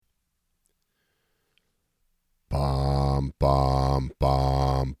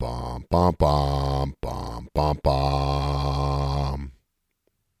Bum, bum, bum, bum, bum.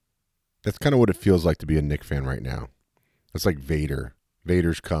 That's kind of what it feels like to be a Knicks fan right now. It's like Vader.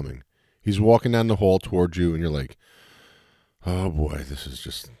 Vader's coming. He's walking down the hall towards you, and you're like, oh boy, this is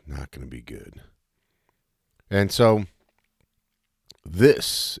just not going to be good. And so,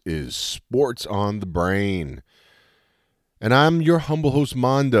 this is Sports on the Brain. And I'm your humble host,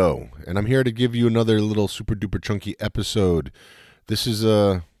 Mondo. And I'm here to give you another little super duper chunky episode. This is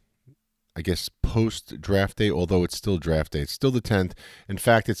I guess, post-draft day, although it's still draft day. It's still the 10th. In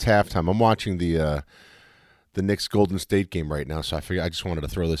fact, it's halftime. I'm watching the Knicks Golden State game right now, so I figured I just wanted to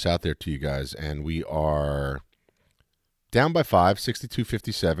throw this out there to you guys. And we are down by 5,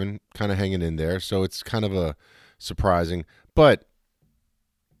 62-57, kind of hanging in there. So it's kind of a surprising. But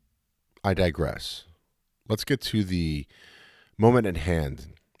I digress. Let's get to the moment at hand.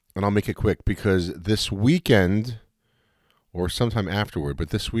 And I'll make it quick because this weekend, or sometime afterward, but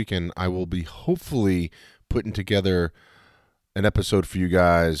this weekend I will be hopefully putting together an episode for you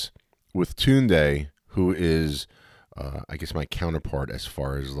guys with Tunde, who is, I guess, my counterpart as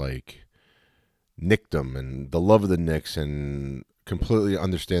far as like Knickdom and the love of the Knicks and completely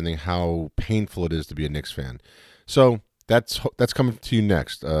understanding how painful it is to be a Knicks fan. So that's coming to you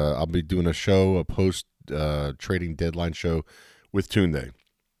next. I'll be doing a show, a post trading deadline show with Tunde.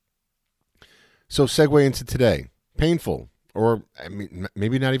 So segue into today. Painful. Or, I mean,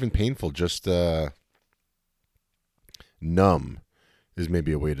 maybe not even painful, just numb is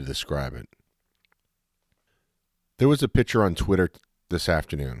maybe a way to describe it. There was a picture on Twitter this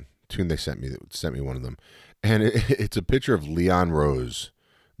afternoon. They sent me one of them. And it's a picture of Leon Rose,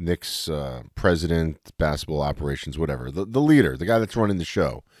 Knicks president, basketball operations, whatever. The leader, the guy that's running the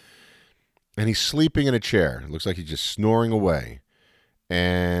show. And he's sleeping in a chair. It looks like he's just snoring away.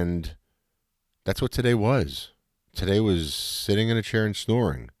 And that's what today was. Today was sitting in a chair and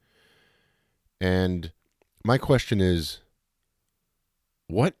snoring. And my question is,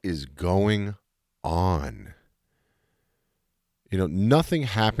 what is going on? You know, nothing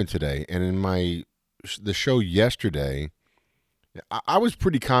happened today. And in the show yesterday, I was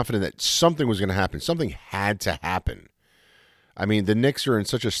pretty confident that something was going to happen. Something had to happen. I mean, the Knicks are in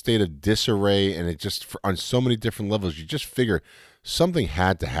such a state of disarray, and it just, on so many different levels, you just figure something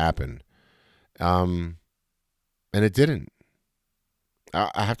had to happen. And it didn't.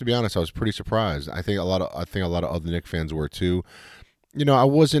 I have to be honest. I was pretty surprised. I think a lot of other Knicks fans were too. You know, I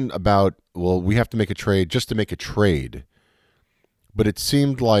wasn't about, well, we have to make a trade just to make a trade. But it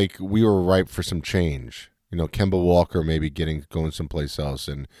seemed like we were ripe for some change. You know, Kemba Walker maybe going someplace else,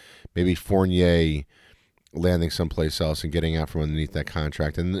 and maybe Fournier landing someplace else and getting out from underneath that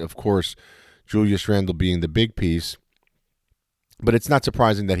contract, and of course Julius Randle being the big piece. But it's not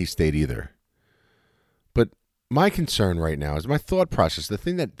surprising that he stayed either. But my concern right now is my thought process. The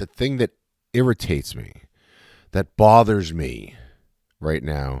thing that irritates me, that bothers me right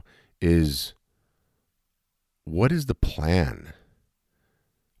now is, what is the plan?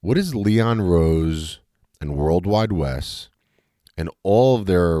 What is Leon Rose and World Wide Wes and all of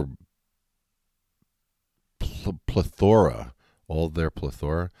their plethora,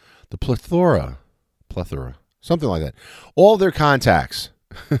 something like that, all their contacts,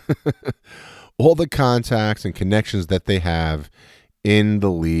 all the contacts and connections that they have in the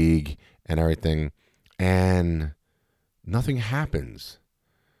league and everything, and nothing happens.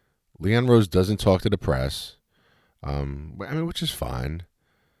 Leon Rose doesn't talk to the press, which is fine,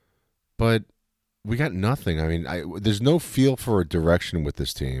 but we got nothing. I mean, there's no feel for a direction with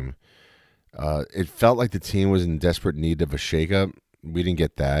this team. It felt like the team was in desperate need of a shakeup. We didn't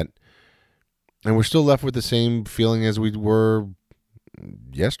get that. And we're still left with the same feeling as we were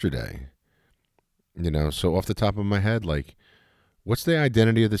yesterday. You know, so off the top of my head, like, what's the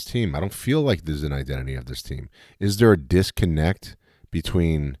identity of this team? I don't feel like there's an identity of this team. Is there a disconnect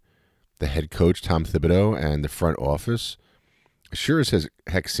between the head coach, Tom Thibodeau, and the front office? Sure as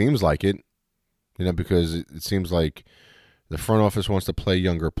heck seems like it, you know, because it seems like the front office wants to play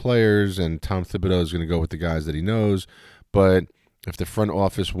younger players, and Tom Thibodeau is going to go with the guys that he knows. But if the front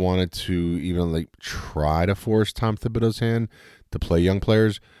office wanted to even like try to force Tom Thibodeau's hand to play young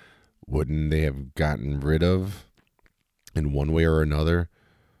players, wouldn't they have gotten rid of, in one way or another,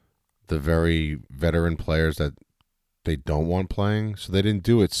 the very veteran players that they don't want playing? So they didn't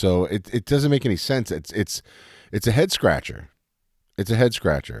do it. So it doesn't make any sense. It's a head scratcher. It's a head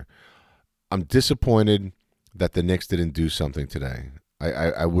scratcher. I'm disappointed that the Knicks didn't do something today.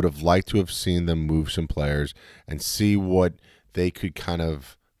 I would have liked to have seen them move some players and see what they could kind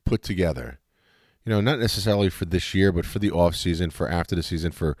of put together. You know, not necessarily for this year, but for the offseason, for after the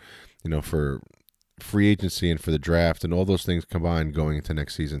season, for free agency and for the draft and all those things combined going into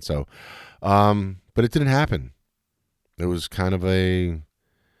next season. So, but it didn't happen. It was kind of it's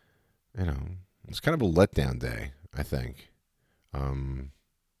kind of a letdown day, I think.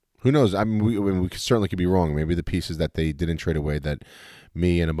 Who knows? I mean, we certainly could be wrong. Maybe the pieces that they didn't trade away that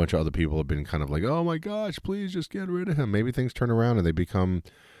me and a bunch of other people have been kind of like, oh my gosh, please just get rid of him. Maybe things turn around and they become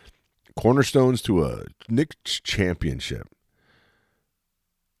cornerstones to a Knicks championship.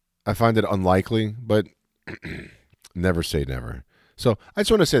 I find it unlikely, but never say never. So I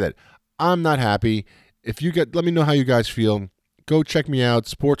just want to say that I'm not happy. Let me know how you guys feel. Go check me out,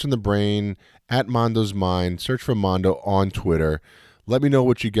 Sports in the Brain, at Mondo's Mind. Search for Mondo on Twitter. Let me know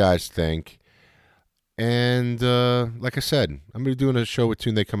what you guys think. And like I said, I'm going to be doing a show with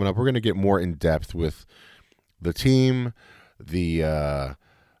Tunde coming up. We're going to get more in depth with the team, the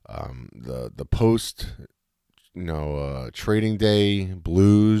post, trading day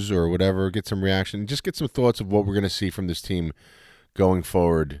blues or whatever. Get some reaction. Just get some thoughts of what we're going to see from this team going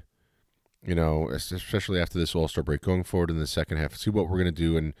forward. Especially after this All-Star break, going forward in the second half, see what we're going to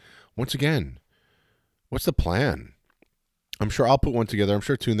do. And once again, what's the plan? I'm sure I'll put one together. I'm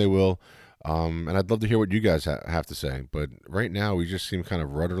sure Tunde will. And I'd love to hear what you guys have to say. But right now, we just seem kind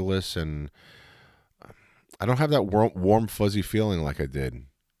of rudderless, and I don't have that warm, fuzzy feeling like I did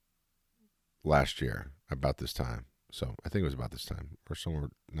last year about this time. So I think it was about this time or somewhere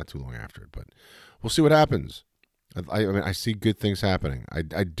not too long after it. But we'll see what happens. I mean, I see good things happening.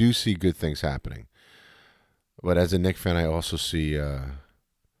 I do see good things happening. But as a Knicks fan, I also see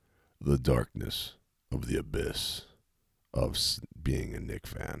the darkness of the abyss of being a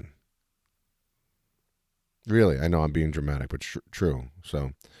Knicks fan. Really, I know I'm being dramatic, but true.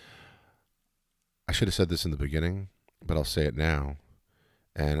 So I should have said this in the beginning, but I'll say it now.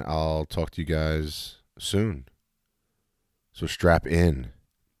 And I'll talk to you guys soon. So strap in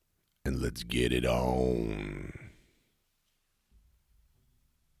and let's get it on.